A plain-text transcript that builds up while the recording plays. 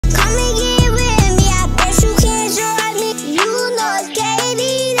Come and get with me, I bet you can't join me. You know it's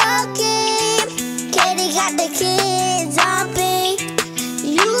Katie the king. Katie got the kids jumping.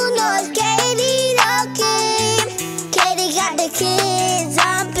 You know it's Katie the king. Katie got the kids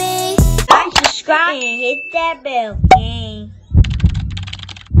jumping. Like, subscribe, and hit that bell, gang.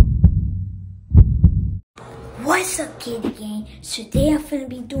 What's up, Kitty Gang? Today I'm finna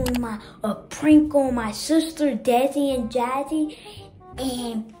be doing a prank on my sister Desi and Jazzy,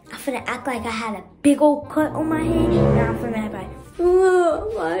 and I'm finna act like I had a big old cut on my hand, and I'm finna act like,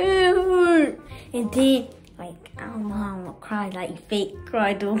 oh, my hand hurt, and then like I don't know how I'm gonna cry, like fake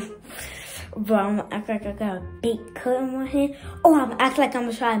cry though, but I'm gonna act like I got a big cut on my hand. Oh, I'm gonna act like I'm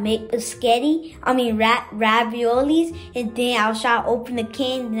gonna try to make raviolis, and then I'll try to open the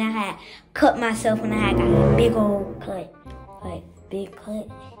can, and I had cut myself and I had got a big old cut, like big cut.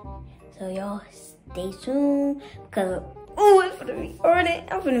 So y'all stay tuned, because oh, it's gonna be hurting.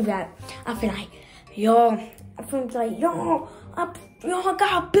 I'm finna be like, y'all, I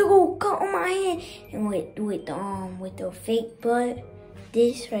got a big old cut on my hand, and with the fake blood,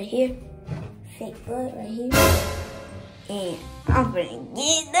 this right here, fake blood right here, and I'm finna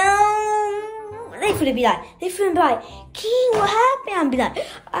get down. They finna be like, King, what happened? I'm be like,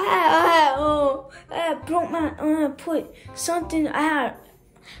 I broke my, put something, alright,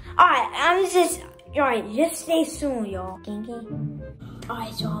 just stay soon, y'all.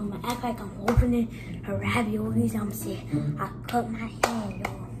 Alright, so I'm gonna act like I'm opening her raviolis. I'm gonna say, I cut my hand,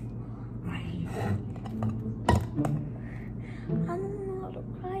 y'all. Alright. I don't know how to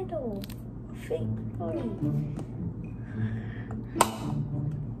cry though. Fake blood.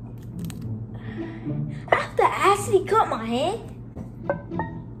 I have to actually cut my hand.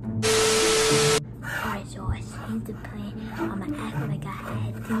 Alright, so I changed the plan. I'm gonna act like I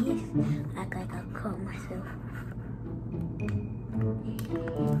had these. Act like I cut myself.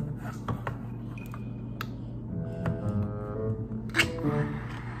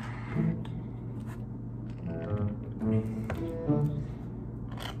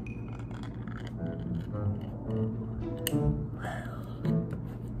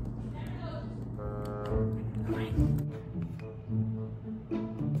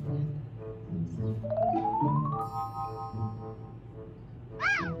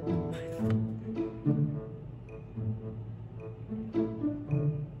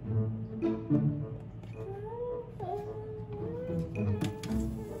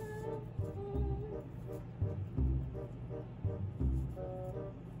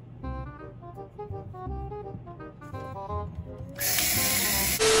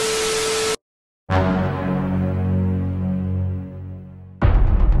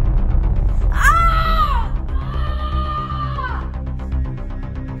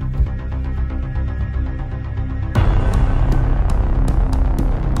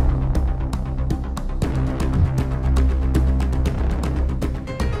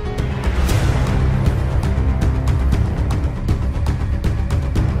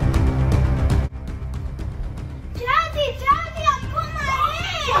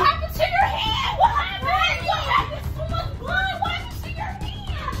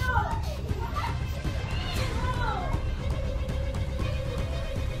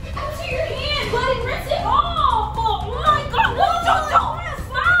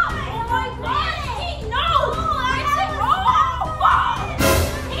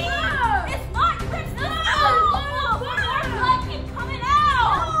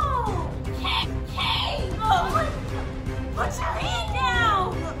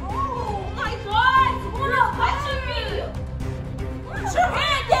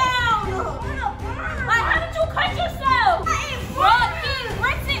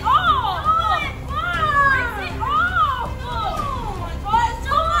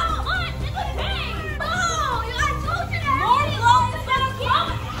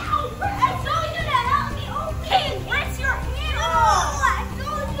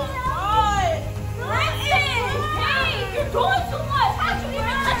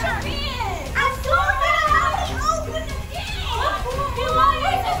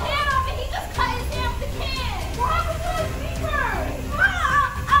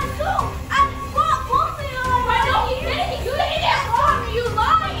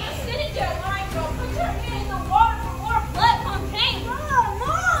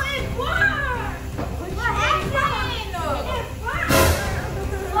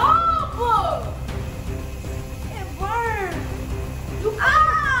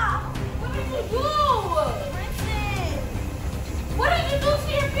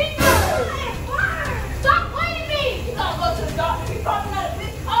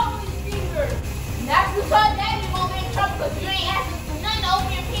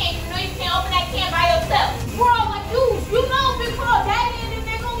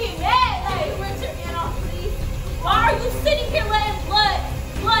 you sitting here letting blood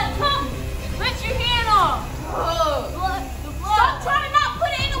come? Rinse your hand off. Blood. Stop trying to not put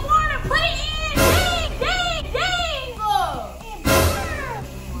it in the water. Put it in. Dang.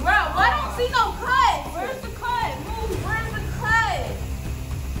 Bro, I don't see no cut. Where's the cut? Move. Where's the cut?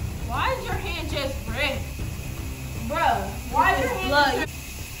 Why is your hand just red? Bro, why is your hand blood?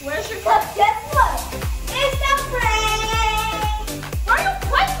 Where's your cut? Guess what? It's a prank! Why are you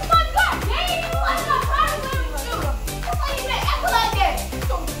flexing my gut? Dang, you like my body with you. That's why you been acting like that.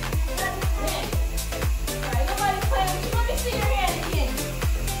 Alright, nobody's playing with you. Let me see your hand again.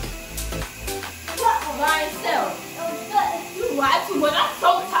 By yourself. You lied to me. I'm so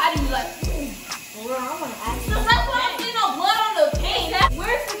tired of you like. Bro, I want to ask So that's why I'm getting no blood on the paint.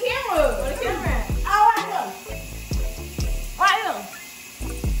 Where's the camera? Where's the camera? right here. Right here.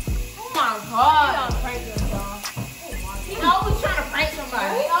 Oh my god. He always trying to prank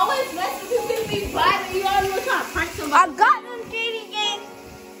somebody. He always messes with people. He be black and he always trying to prank somebody. I got them Katie games.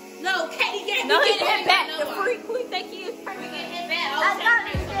 No, Katie getting No, he he getting hit getting back. hit The back. freak who think he is pranking getting hit back. I got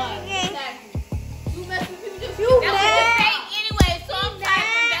them Katie games. Exactly. You mess with people just You that mad? was the fake anyway, so I'm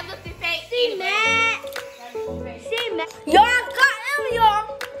typing that looked the fake anyway. See, man. Y'all got him, y'all.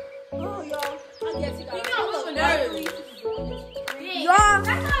 Oh, y'all. I guess he got Y'all,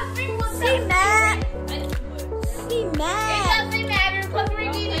 That's not a free one. see, man. See, It man. doesn't matter because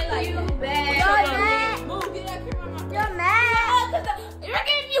we're getting you back. You're mad. Move, get that camera on my You're mad. We're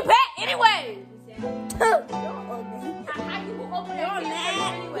getting you back anyway. You're ugly. How you who open that You're camera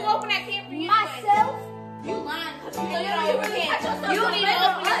mad. anyway? Who open that camera anyway? Myself. You lying because you don't even can. You don't even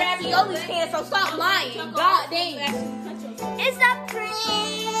open your ravioli can, so stop lying. God damn. It's a prank.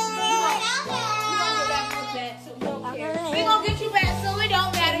 We gonna get you back so it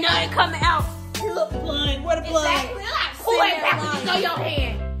don't matter. Nothing coming out. Look, blood. Where the blood? Exactly. Like Kool-Aid packages on your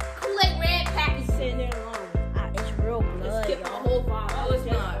hand. Kool-Aid red package sitting there alone. It's real blood, Skip the y'all. whole vibe. Oh, it's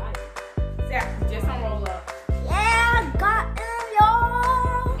not. Exactly. Just unroll up. Yeah, I got him,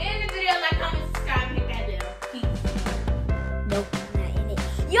 y'all. In the video, like, comment, subscribe, and hit that bell. Peace. Nope, not in it.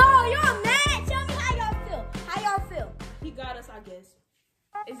 Yo, you're mad. Tell me how y'all feel. How y'all feel? He got us, I guess.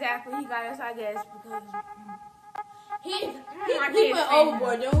 Exactly, he got us, I guess, because he went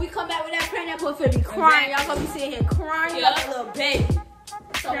overboard. Then when we come back with that prank, that boy finna be crying. Y'all gonna be sitting here crying like a little baby.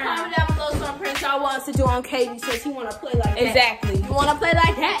 So comment down below some pranks y'all want us to do on Katie since he wanna play like that. Exactly. You wanna play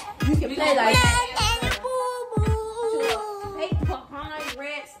like that? You can play like that. And boo-boo. Fake behind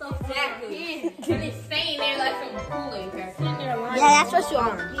red stuff. Exactly. And it's staying there like some Kool-Aid pack. Sitting there lying. Yeah, that's what you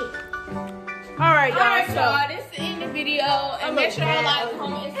want. Alright, y'all. This is the end of the video. And make sure y'all like,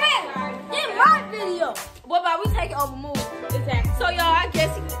 comment, and subscribe. In my video. What about we take it over move? Exactly. So y'all, I guess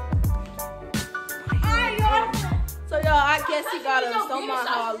he got us. Don't mind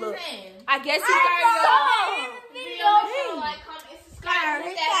how I look. I guess he got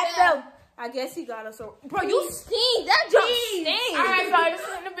y'all. I guess he got us. Bro, you stink. That junk stinks. Alright, y'all. This is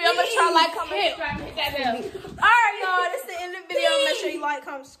the end of the video. Make sure y'all like, comment, subscribe, and hit that bell. Alright, y'all. This is the end of the video. Make sure you like,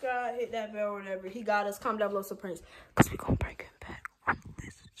 comment, subscribe, hit that bell or whatever. He got us. Comment down below some pranks. Because we gonna break him back on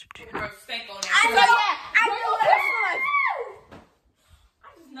this channel.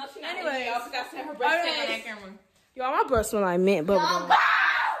 Anyway, y'all, my breath smell like mint bubblegum.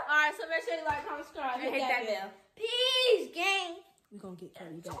 Alright, so make sure you like, comment, subscribe, and hit that bell. Peace, gang. We gonna get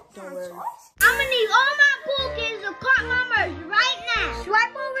Kelly back. Don't worry. I'm gonna need all my cool kids to cop my merch right now.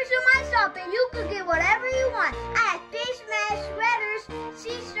 Swipe over to my shop and you can get whatever you want. I have face masks, sweaters,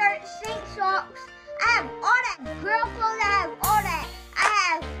 t-shirts, sink socks. I have all that. Girl clothes, I have all that. I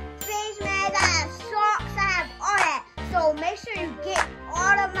have face masks, I have socks, I have all that. So make sure you get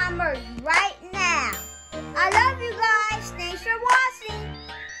all of my merch right now. I love you guys. Thanks for watching.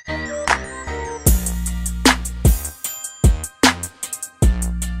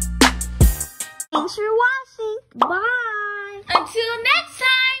 Thanks for watching. Bye. Until next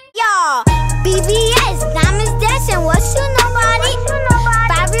time. Y'all, BBS, Diamonds Dancing, what's you nobody?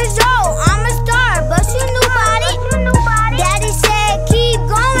 5 years old, I'm a star, but you nobody. Daddy said keep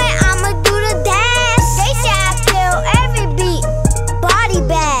going, I'ma do the dash. They say I kill every beat, body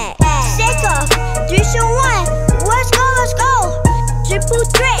bag. Shake off, 3, 2, 1, let's go. Triple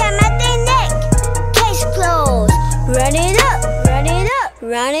threat, I'm at their neck, case closed. Run it up, run it up,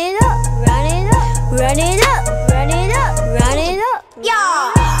 run it up, run it up. Run it up, run it up, run it up.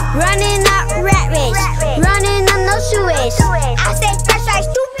 Y'all, running up rat race, running up no shoe race. I say